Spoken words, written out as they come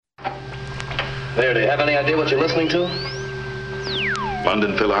There, do you have any idea what you're listening to?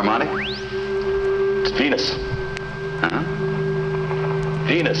 London Philharmonic? It's Venus. Huh?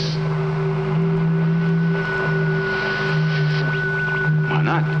 Venus. Why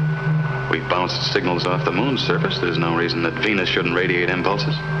not? We bounced signals off the moon's surface. There's no reason that Venus shouldn't radiate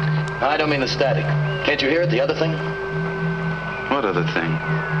impulses. I don't mean the static. Can't you hear it, the other thing? What other thing?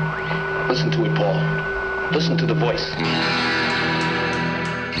 Listen to it, Paul. Listen to the voice.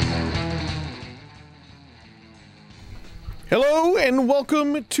 Hello and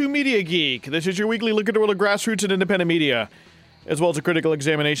welcome to Media Geek. This is your weekly look at the world of grassroots and independent media, as well as a critical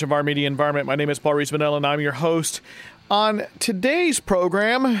examination of our media environment. My name is Paul Rees-Manel, and I'm your host. On today's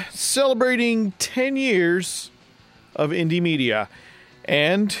program, celebrating 10 years of indie media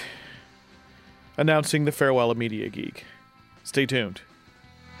and announcing the farewell of Media Geek. Stay tuned.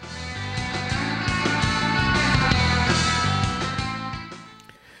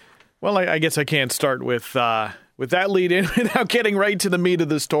 Well, I guess I can't start with that lead in without getting right to the meat of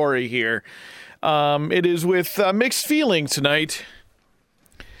the story here. It is with mixed feelings tonight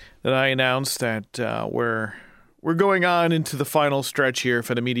that I announced that we're going on into the final stretch here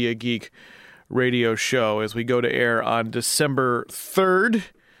for the Media Geek radio show as we go to air on December 3rd,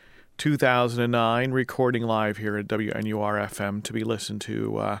 2009, recording live here at WNUR-FM to be listened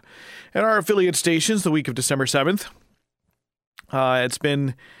to at our affiliate stations the week of December 7th. It's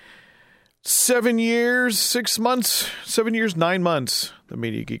been 7 years, 6 months, 7 years, 9 months, the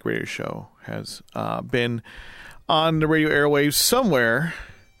Media Geek Radio Show has been on the radio airwaves somewhere.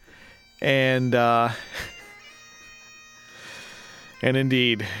 And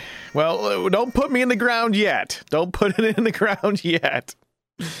indeed, well, don't put me in the ground yet. Don't put it in the ground yet.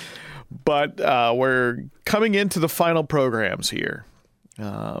 But we're coming into the final programs here.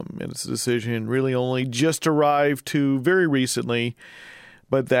 And it's a decision really only just arrived to very recently.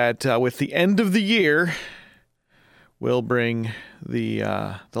 But that with the end of the year, we'll bring the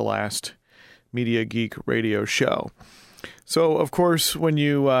last Media Geek radio show. So, of course, when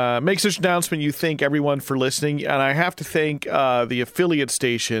you make such an announcement, you thank everyone for listening. And I have to thank the affiliate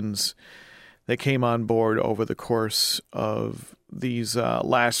stations that came on board over the course of these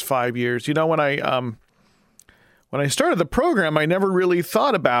last 5 years. You know, when I started the program, I never really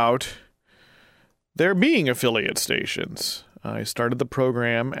thought about there being affiliate stations. I started the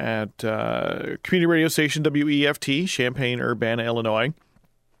program at community radio station WEFT, Champaign-Urbana, Illinois,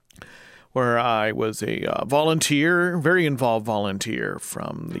 where I was a volunteer, very involved volunteer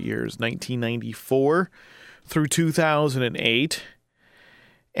from the years 1994 through 2008.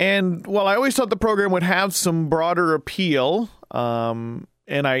 And while I always thought the program would have some broader appeal, and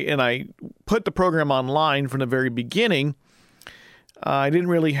I put the program online from the very beginning, I didn't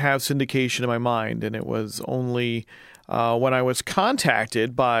really have syndication in my mind, and it was only when I was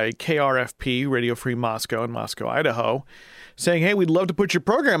contacted by KRFP, Radio Free Moscow in Moscow, Idaho, saying, hey, we'd love to put your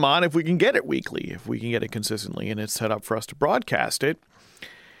program on if we can get it weekly, if we can get it consistently, and it's set up for us to broadcast it.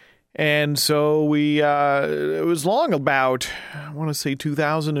 And so it was long about, I want to say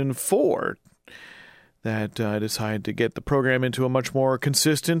 2004, that I decided to get the program into a much more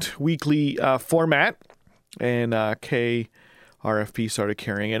consistent weekly format, and RFP started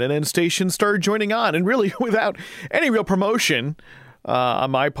carrying it, and then stations started joining on, and really without any real promotion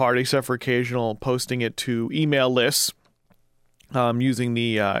on my part, except for occasional posting it to email lists, using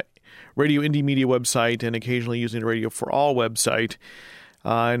the Radio Indie Media website and occasionally using the Radio for All website,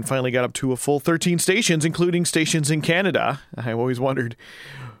 and finally got up to a full 13 stations, including stations in Canada. I've always wondered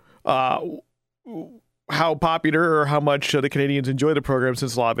how popular or how much the Canadians enjoy the program,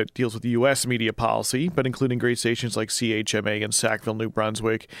 since a lot of it deals with the U.S. media policy, but including great stations like CHMA in Sackville, New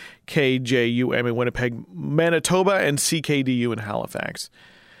Brunswick, KJUM in Winnipeg, Manitoba, and CKDU in Halifax,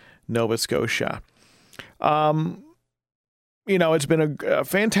 Nova Scotia. It's been a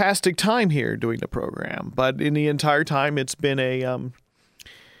fantastic time here doing the program, but in the entire time, it's been a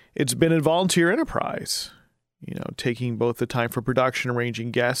volunteer enterprise. Taking both the time for production,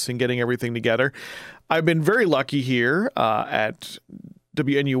 arranging guests, and getting everything together. I've been very lucky here at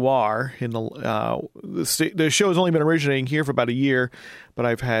WNUR. The show has only been originating here for about a year, but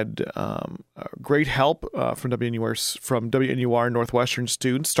I've had great help from WNUR Northwestern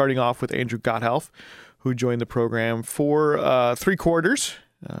students, starting off with Andrew Gotthelf, who joined the program for 3 quarters,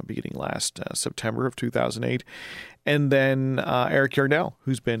 beginning last September of 2008. And then Eric Yarnell,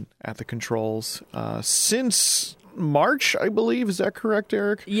 who's been at the controls since March, I believe. Is that correct,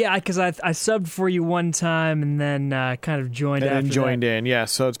 Eric? Yeah, because I subbed for you one time and then kind of joined after that. And joined in, yeah.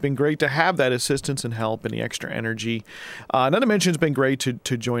 So it's been great to have that assistance and help and the extra energy. Not to mention, it's been great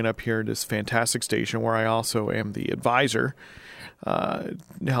to join up here at this fantastic station where I also am the advisor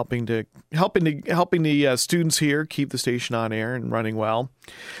helping the students here keep the station on air and running well.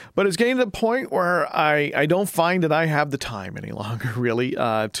 But it's getting to the point where I don't find that I have the time any longer, really,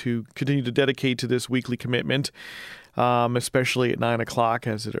 to continue to dedicate to this weekly commitment, especially at 9 o'clock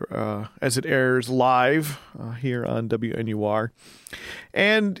as it airs live here on WNUR.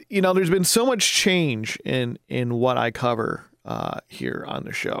 And there's been so much change in what I cover here on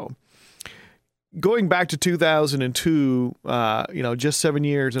the show. Going back to 2002, just 7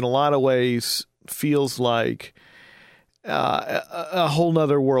 years in a lot of ways feels like a whole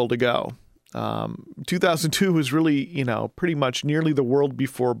nother world ago. 2002 was really, pretty much nearly the world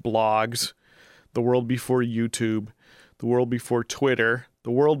before blogs, the world before YouTube, the world before Twitter,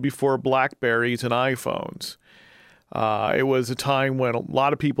 the world before BlackBerries and iPhones. It was a time when a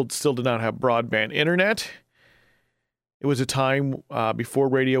lot of people still did not have broadband internet. It was a time before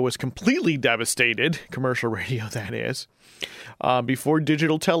radio was completely devastated, commercial radio that is, before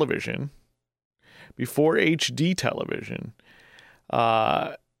digital television, before HD television.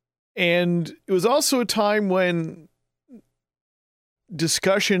 And it was also a time when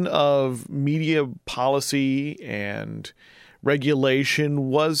discussion of media policy and regulation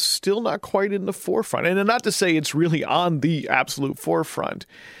was still not quite in the forefront. And not to say it's really on the absolute forefront,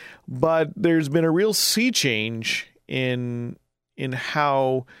 but there's been a real sea change in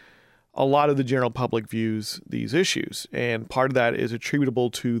how a lot of the general public views these issues. And part of that is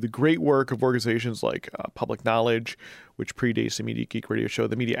attributable to the great work of organizations like Public Knowledge, which predates the Media Geek Radio Show,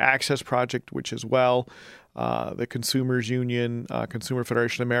 the Media Access Project, which as well, the Consumers Union, Consumer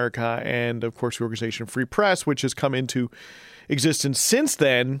Federation of America, and of course the organization Free Press, which has come into existence since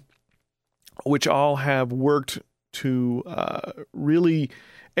then, which all have worked to really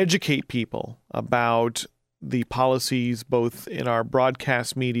educate people about the policies both in our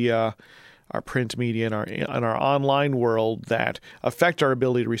broadcast media, our print media, and our online world that affect our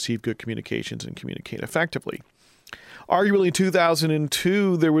ability to receive good communications and communicate effectively. Arguably in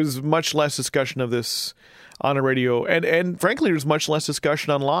 2002, there was much less discussion of this on the radio, and frankly, there's much less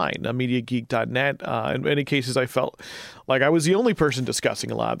discussion online on MediaGeek.net. In many cases, I felt like I was the only person discussing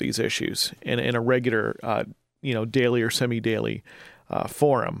a lot of these issues in a regular, daily or semi-daily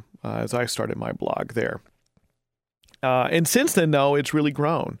forum as I started my blog there. And since then, though, it's really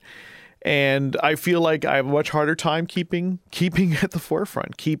grown. And I feel like I have a much harder time keeping at the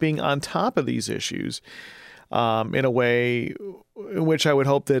forefront, keeping on top of these issues in a way in which I would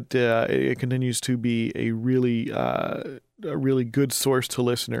hope that it continues to be a really good source to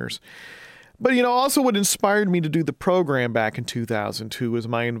listeners. But, also what inspired me to do the program back in 2002 was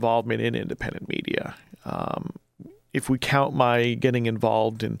my involvement in independent media. If we count my getting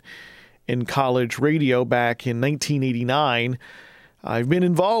involved in college radio back in 1989, I've been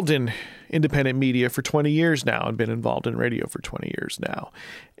involved in independent media for 20 years now and been involved in radio for 20 years now,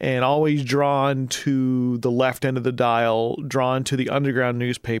 and always drawn to the left end of the dial, drawn to the underground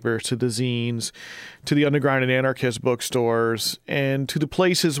newspapers, to the zines, to the underground and anarchist bookstores, and to the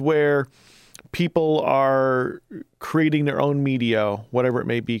places where people are creating their own media, whatever it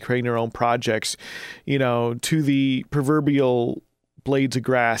may be, creating their own projects, to the proverbial blades of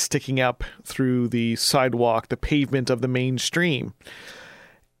grass sticking up through the sidewalk, the pavement of the mainstream.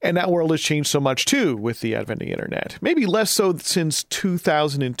 And that world has changed so much, too, with the advent of the internet. Maybe less so since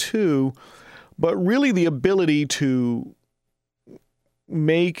 2002, but really the ability to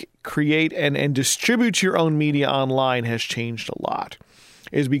make, create, and distribute your own media online has changed a lot.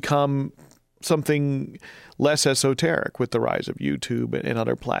 It has become something less esoteric with the rise of YouTube and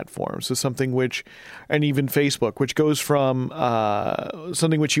other platforms. So something which, and even Facebook, which goes from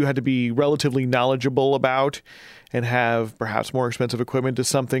something which you had to be relatively knowledgeable about and have perhaps more expensive equipment to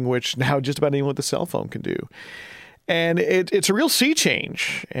something which now just about anyone with a cell phone can do. And it's a real sea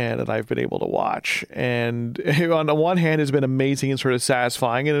change that I've been able to watch. And on the one hand, it's been amazing and sort of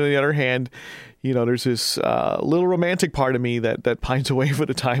satisfying. And on the other hand, there's this little romantic part of me that pines away for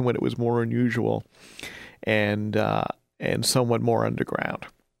the time when it was more unusual and somewhat more underground.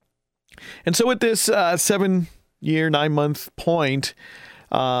 And so at this 7-year, 9-month point,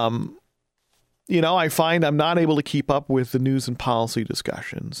 I find I'm not able to keep up with the news and policy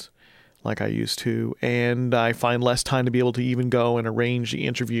discussions like I used to, and I find less time to be able to even go and arrange the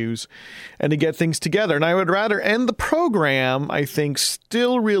interviews and to get things together. And I would rather end the program, I think,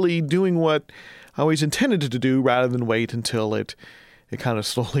 still really doing what I always intended it to do rather than wait until it kind of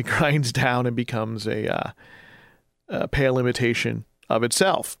slowly grinds down and becomes a pale imitation of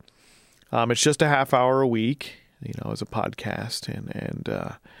itself. It's just a half hour a week, as a podcast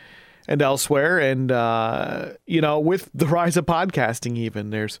and elsewhere. And, with the rise of podcasting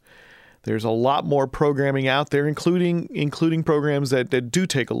even, there's There's a lot more programming out there, including programs that do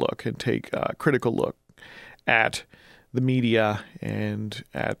take a look and take a critical look at the media and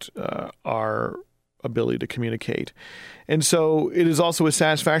at our ability to communicate. And so it is also a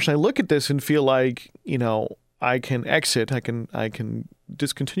satisfaction. I look at this and feel like, I can exit. I can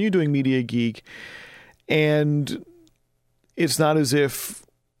discontinue doing Media Geek, and it's not as if,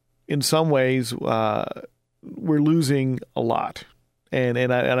 in some ways, we're losing a lot. And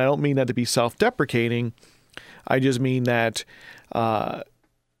I don't mean that to be self-deprecating. I just mean that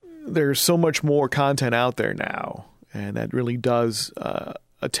there's so much more content out there now, and that really does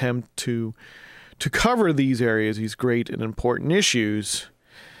attempt to cover these areas, these great and important issues,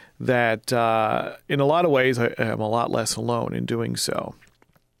 that in a lot of ways I am a lot less alone in doing so.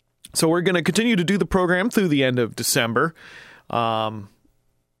 So we're going to continue to do the program through the end of December.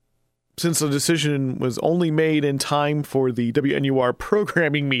 Since the decision was only made in time for the WNUR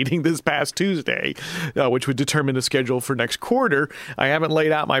programming meeting this past Tuesday, which would determine the schedule for next quarter, I haven't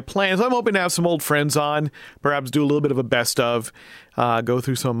laid out my plans. I'm hoping to have some old friends on, perhaps do a little bit of a best of, go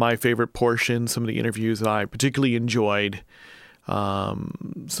through some of my favorite portions, some of the interviews that I particularly enjoyed, some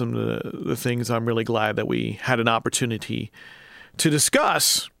of the things I'm really glad that we had an opportunity to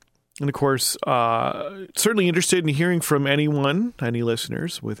discuss. And of course, certainly interested in hearing from anyone, any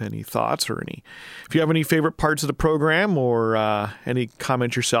listeners with any thoughts or if you have any favorite parts of the program or any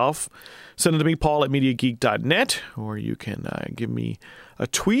comments yourself, send it to me, Paul at MediaGeek.net, or you can give me a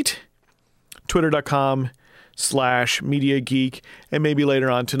tweet, twitter.com/MediaGeek, and maybe later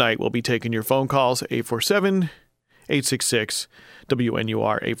on tonight we'll be taking your phone calls, 847-866-WNUR,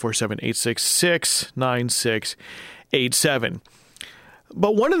 847-866-9687.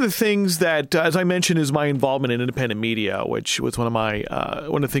 But one of the things that, as I mentioned, is my involvement in independent media, which was one of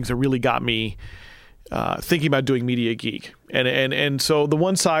the things that really got me thinking about doing Media Geek. And so the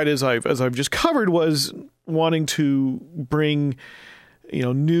one side, as I've just covered, was wanting to bring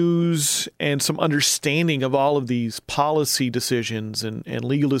news and some understanding of all of these policy decisions and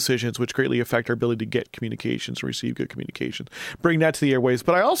legal decisions, which greatly affect our ability to get communications, receive good communications, bring that to the airwaves.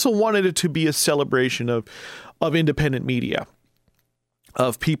 But I also wanted it to be a celebration of independent media,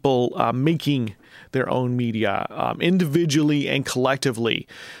 of people making their own media individually and collectively,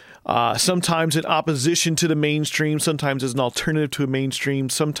 sometimes in opposition to the mainstream, sometimes as an alternative to a mainstream,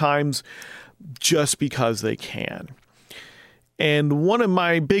 sometimes just because they can. And one of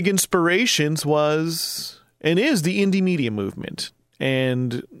my big inspirations was and is the indie media movement.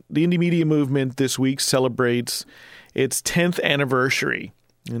 And the indie media movement this week celebrates its 10th anniversary.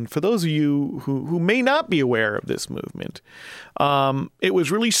 And for those of you who may not be aware of this movement, it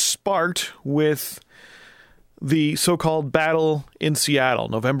was really sparked with the so-called Battle in Seattle,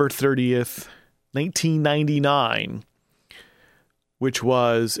 November 30th, 1999, which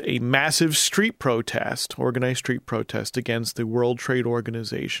was a massive organized street protest against the World Trade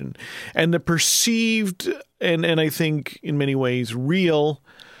Organization, and the perceived, and I think in many ways real,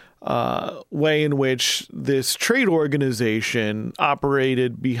 way in which this trade organization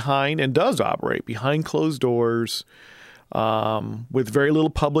operated behind, and does operate behind closed doors, with very little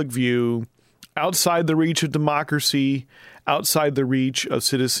public view, outside the reach of democracy, outside the reach of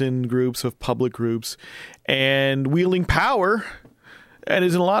citizen groups, of public groups, and wielding power, and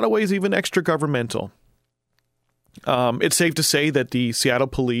is in a lot of ways even extra-governmental. It's safe to say that the Seattle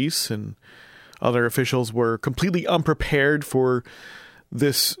police and other officials were completely unprepared for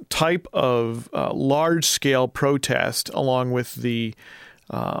this type of large-scale protest, along with the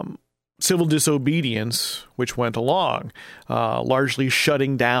civil disobedience which went along, largely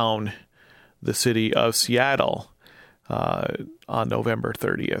shutting down the city of Seattle on November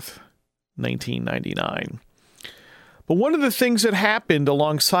 30th, 1999. But one of the things that happened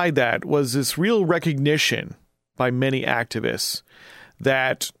alongside that was this real recognition by many activists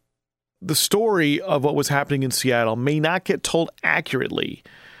that the story of what was happening in Seattle may not get told accurately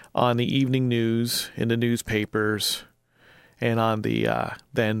on the evening news, in the newspapers, and on the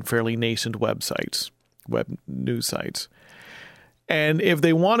then fairly nascent web news sites. And if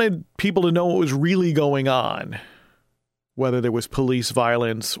they wanted people to know what was really going on, whether there was police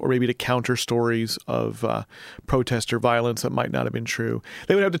violence or maybe to counter stories of protester violence that might not have been true,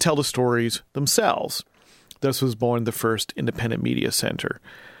 they would have to tell the stories themselves. Thus was born the first independent media center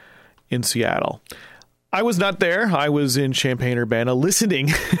in Seattle. I was not there. I was in Champaign-Urbana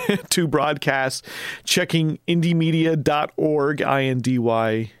listening to broadcasts, checking indiemedia.org,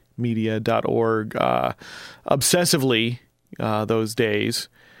 INDY media.org, obsessively those days,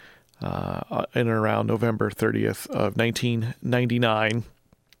 in and around November 30th of 1999.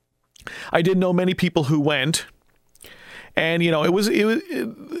 I did know many people who went, And,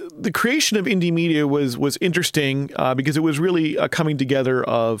 the creation of indie media was interesting because it was really a coming together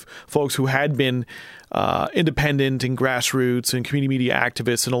of folks who had been independent and grassroots and community media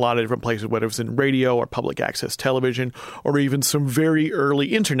activists in a lot of different places, whether it was in radio or public access television or even some very early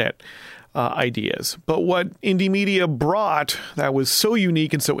internet ideas. But what indie media brought that was so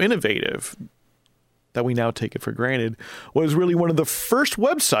unique and so innovative that we now take it for granted was really one of the first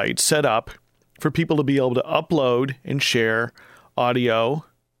websites set up for people to be able to upload and share audio,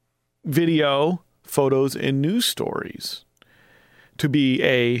 video, photos, and news stories to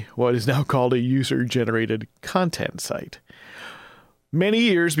be what is now called a user-generated content site. Many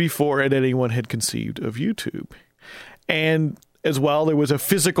years before anyone had conceived of YouTube. And as well, there was a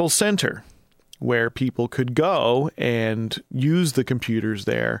physical center where people could go and use the computers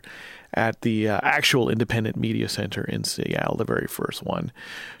there at the actual Independent Media Center in Seattle, the very first one,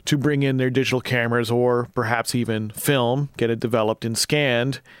 to bring in their digital cameras or perhaps even film, get it developed and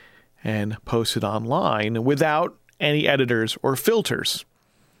scanned, and posted online without any editors or filters.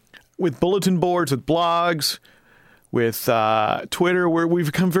 With bulletin boards, with blogs, with Twitter, where we've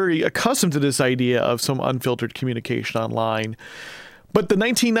become very accustomed to this idea of some unfiltered communication online. But the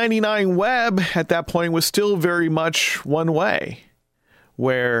 1999 web at that point was still very much one way,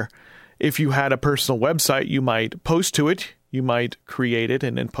 where if you had a personal website, you might post to it, you might create it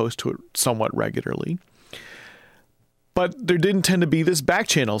and then post to it somewhat regularly. But there didn't tend to be this back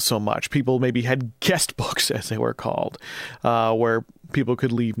channel so much. People maybe had guest books, as they were called, where people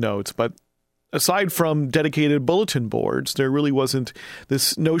could leave notes. But aside from dedicated bulletin boards, there really wasn't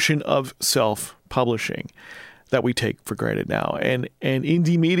this notion of self-publishing that we take for granted now. And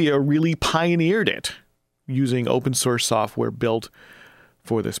indie media really pioneered it using open source software built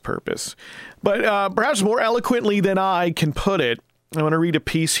for this purpose. But perhaps more eloquently than I can put it, I want to read a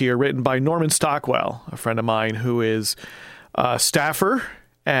piece here written by Norman Stockwell, a friend of mine who is a staffer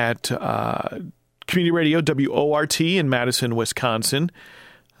at community radio WORT in Madison, Wisconsin.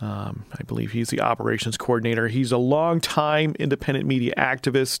 I believe he's the operations coordinator. He's a longtime independent media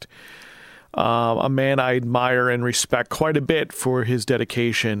activist, a man I admire and respect quite a bit for his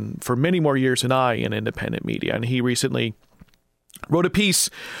dedication for many more years than I in independent media. And he recently wrote a piece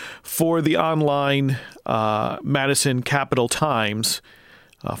for the online Madison Capital Times,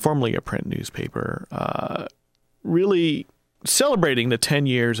 formerly a print newspaper, really celebrating the 10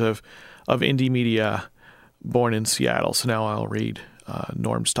 years of indie media born in Seattle. So now I'll read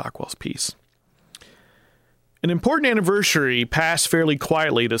Norm Stockwell's piece. An important anniversary passed fairly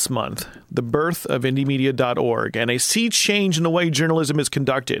quietly this month, the birth of indiemedia.org, and a sea change in the way journalism is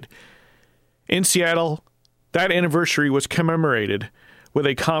conducted. In Seattle, that anniversary was commemorated with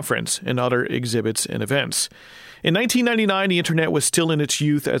a conference and other exhibits and events. In 1999, the internet was still in its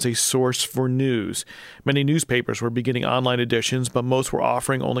youth as a source for news. Many newspapers were beginning online editions, but most were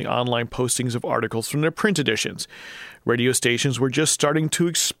offering only online postings of articles from their print editions. Radio stations were just starting to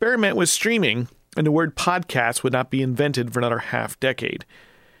experiment with streaming, and the word podcast would not be invented for another half-decade.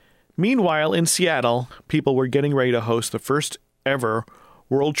 Meanwhile, in Seattle, people were getting ready to host the first ever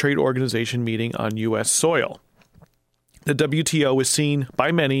World Trade Organization meeting on U.S. soil. The WTO was seen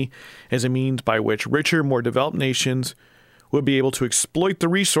by many as a means by which richer, more developed nations would be able to exploit the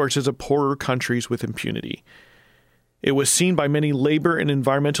resources of poorer countries with impunity. It was seen by many labor and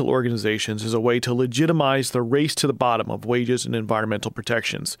environmental organizations as a way to legitimize the race to the bottom of wages and environmental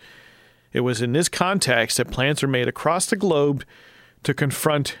protections. It was in this context that plans were made across the globe to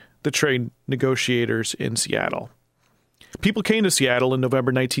confront the trade negotiators in Seattle. People came to Seattle in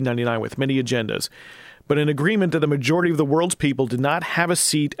November 1999 with many agendas, but in agreement that the majority of the world's people did not have a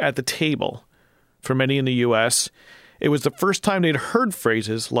seat at the table. For many in the U.S., it was the first time they'd heard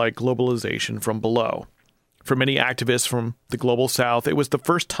phrases like globalization from below. For many activists from the global South, it was the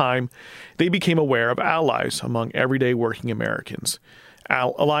first time they became aware of allies among everyday working Americans.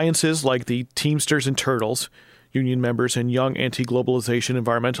 Alliances like the Teamsters and Turtles, union members, and young anti-globalization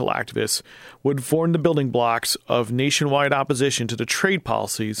environmental activists would form the building blocks of nationwide opposition to the trade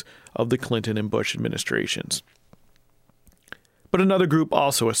policies of the Clinton and Bush administrations. But another group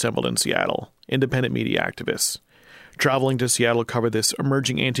also assembled in Seattle, independent media activists. Traveling to Seattle to cover this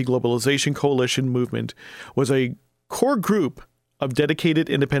emerging anti-globalization coalition movement was a core group of dedicated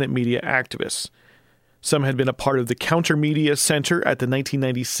independent media activists. Some had been a part of the Counter Media Center at the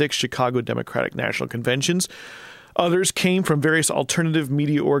 1996 Chicago Democratic National Conventions. Others came from various alternative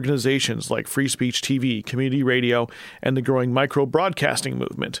media organizations like Free Speech TV, Community Radio, and the growing micro-broadcasting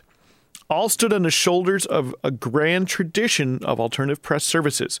movement. All stood on the shoulders of a grand tradition of alternative press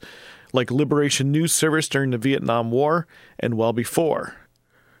services, like Liberation News Service during the Vietnam War and well before.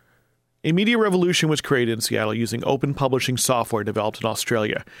 A media revolution was created in Seattle using open publishing software developed in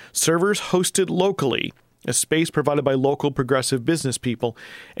Australia. Servers hosted locally, a space provided by local progressive business people,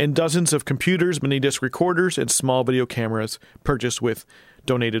 and dozens of computers, mini-disc recorders, and small video cameras purchased with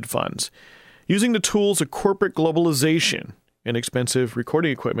donated funds. Using the tools of corporate globalization, inexpensive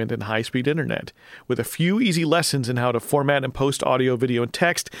recording equipment, and high-speed internet, with a few easy lessons in how to format and post audio, video, and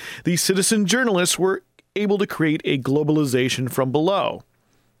text, these citizen journalists were able to create a globalization from below,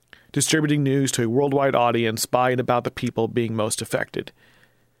 distributing news to a worldwide audience by and about the people being most affected.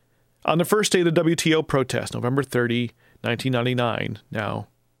 On the first day of the WTO protest, November 30, 1999, now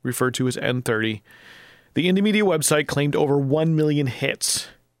referred to as N30, the Indymedia website claimed over 1 million hits,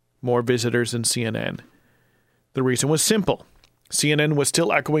 more visitors than CNN. The reason was simple. CNN was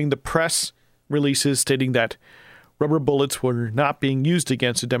still echoing the press releases stating that rubber bullets were not being used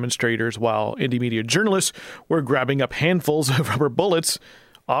against the demonstrators, while Indymedia journalists were grabbing up handfuls of rubber bullets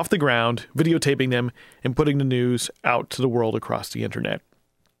off the ground, videotaping them, and putting the news out to the world across the internet.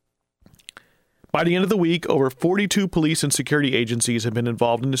 By the end of the week, over 42 police and security agencies had been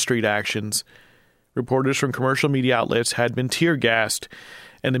involved in the street actions. Reporters from commercial media outlets had been tear-gassed,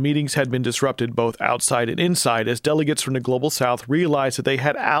 and the meetings had been disrupted both outside and inside as delegates from the Global South realized that they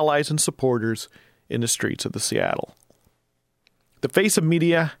had allies and supporters in the streets of Seattle. The face of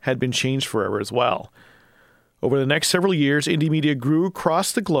media had been changed forever as well. Over the next several years, Indymedia grew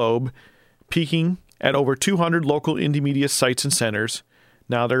across the globe, peaking at over 200 local Indymedia sites and centers.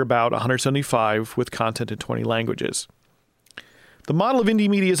 Now there are about 175 with content in 20 languages. The model of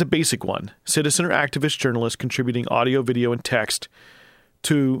Indymedia is a basic one: citizen or activist journalists contributing audio, video, and text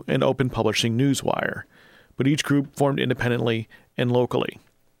to an open publishing newswire, but each group formed independently and locally.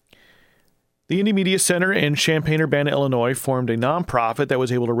 The Indymedia Center in Champaign-Urbana, Illinois, formed a nonprofit that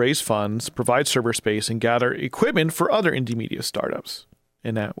was able to raise funds, provide server space, and gather equipment for other Indymedia startups.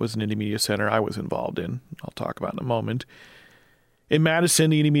 And that was an Indymedia Center I was involved in. I'll talk about in a moment. In Madison,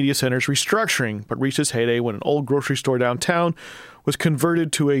 the Indymedia Center's restructuring, but reached its heyday when an old grocery store downtown was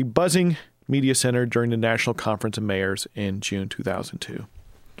converted to a buzzing media center during the National Conference of Mayors in June 2002.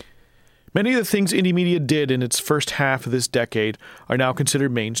 Many of the things Indymedia did in its first half of this decade are now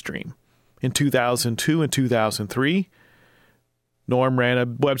considered mainstream. In 2002 and 2003, Norm ran a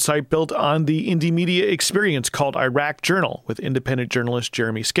website built on the Indymedia experience called Iraq Journal, with independent journalist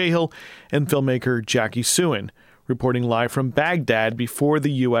Jeremy Scahill and filmmaker Jackie Suin reporting live from Baghdad before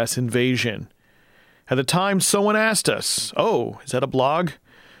the U.S. invasion. At the time, someone asked us, "Oh, is that a blog?"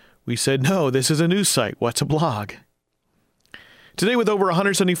 We said, "No, this is a news site. What's a blog?" Today, with over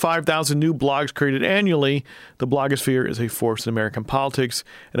 175,000 new blogs created annually, the blogosphere is a force in American politics,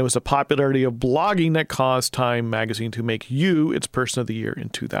 and it was the popularity of blogging that caused Time magazine to make you its Person of the Year in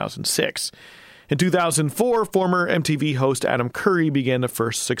 2006. In 2004, former MTV host Adam Curry began the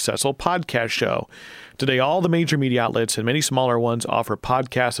first successful podcast show. Today, all the major media outlets and many smaller ones offer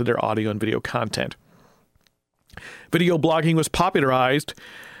podcasts of their audio and video content. Video blogging was popularized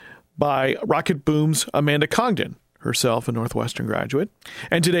by Rocket Boom's Amanda Congdon, herself a Northwestern graduate.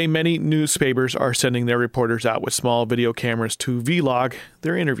 And today, many newspapers are sending their reporters out with small video cameras to vlog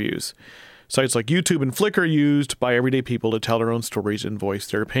their interviews. Sites like YouTube and Flickr are used by everyday people to tell their own stories and voice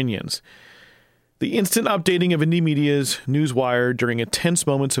their opinions. The instant updating of Indymedia's newswire during intense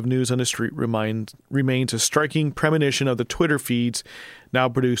moments of news on the street remains a striking premonition of the Twitter feeds now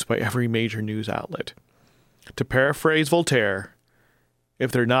produced by every major news outlet. To paraphrase Voltaire,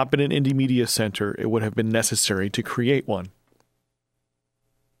 if there had not been an Indymedia Center, it would have been necessary to create one.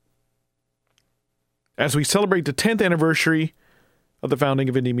 As we celebrate the 10th anniversary of the founding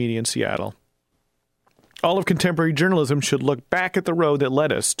of Indymedia in Seattle, all of contemporary journalism should look back at the road that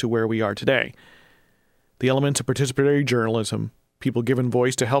led us to where we are today. The elements of participatory journalism, people given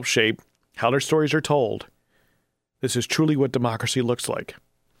voice to help shape how their stories are told. This is truly what democracy looks like.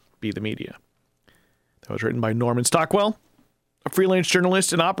 Be the media. That was written by Norman Stockwell, a freelance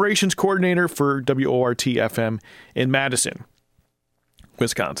journalist and operations coordinator for WORT-FM in Madison,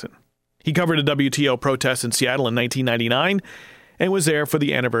 Wisconsin. He covered the WTO protests in Seattle in 1999 and was there for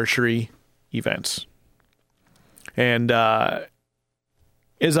the anniversary events. And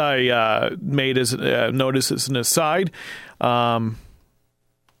as I made as notice as an aside, I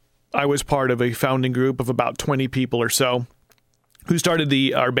was part of a founding group of about 20 people or so who started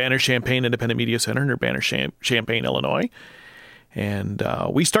the Urbana-Champaign Independent Media Center in Urbana-Champaign, Illinois. And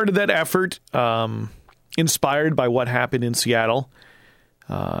we started that effort inspired by what happened in Seattle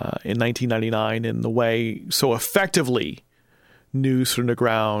in 1999 and the way so effectively news from the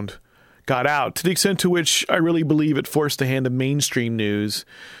ground got out, to the extent to which I really believe it forced the hand of mainstream news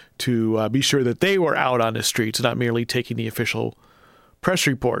to be sure that they were out on the streets, not merely taking the official press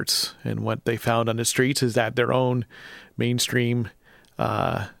reports. And what they found on the streets is that their own mainstream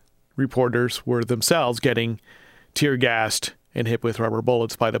reporters were themselves getting tear gassed and hit with rubber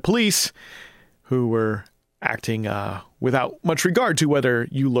bullets by the police, who were acting without much regard to whether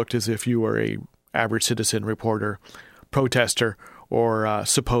you looked as if you were a average citizen, reporter, protester, or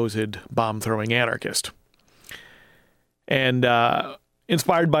supposed bomb-throwing anarchist. And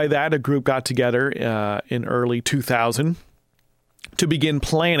inspired by that, a group got together in early 2000 to begin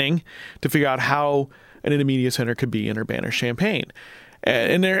planning to figure out how an indie media center could be in Urbana-Champaign.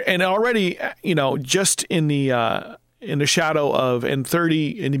 And already, just in the shadow of, and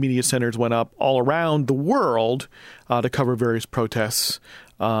 30 indie media centers went up all around the world to cover various protests,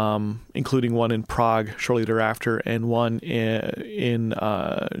 including one in Prague shortly thereafter, and one in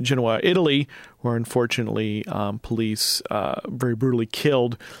Genoa, Italy, where unfortunately police very brutally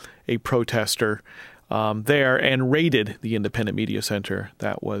killed a protester there and raided the independent media center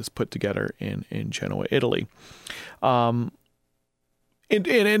that was put together in Genoa, Italy. And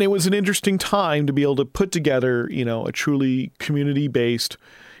it was an interesting time to be able to put together, a truly community-based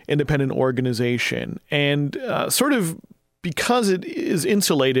independent organization, and sort of because it is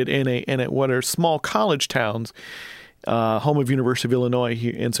insulated in what are small college towns, home of University of Illinois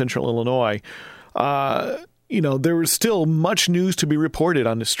here in Central Illinois. There was still much news to be reported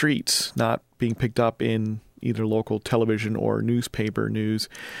on the streets, not being picked up in either local television or newspaper news,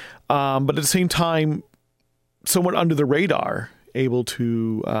 but at the same time, somewhat under the radar, able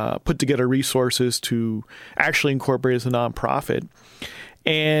to put together resources to actually incorporate as a nonprofit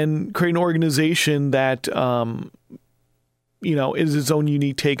and create an organization that, is its own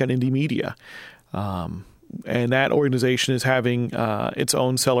unique take on indie media. And that organization is having its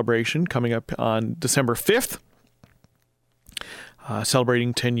own celebration coming up on December 5th,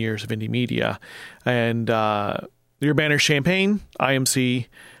 celebrating 10 years of indie media. And the Urbana-Champaign IMC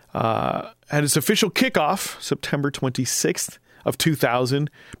had its official kickoff September 26th of 2000,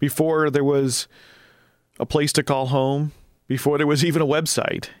 before there was a place to call home, before there was even a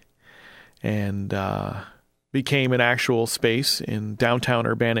website, and became an actual space in downtown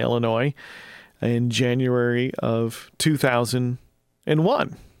Urbana, Illinois, in January of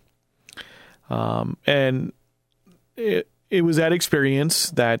 2001. And it was that experience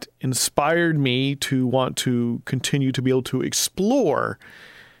that inspired me to want to continue to be able to explore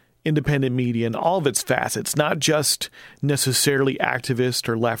independent media in all of its facets, not just necessarily activist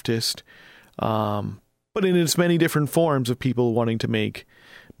or leftist, but in its many different forms of people wanting to make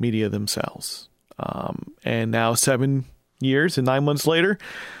media themselves. And now 7 years and 9 months later,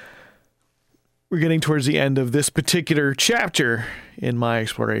 we're getting towards the end of this particular chapter in my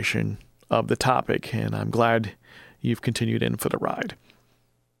exploration of the topic, and I'm glad you've continued in for the ride.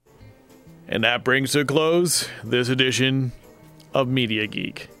 And that brings to a close this edition of Media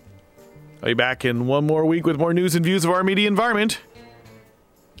Geek. I'll be back in one more week with more news and views of our media environment.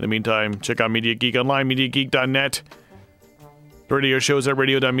 In the meantime, check out Media Geek online, MediaGeek.net. The radio shows at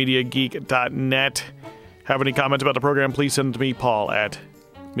radio.mediageek.net. Have any comments about the program, please send them to me, Paul, at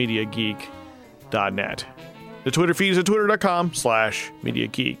MediaGeek.net. The Twitter feed is at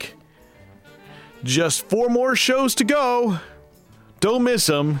twitter.com/MediaGeek. Just 4 more shows to go. Don't miss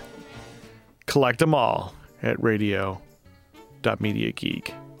them. Collect them all at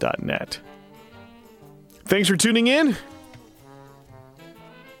radio.mediageek.net. Thanks for tuning in.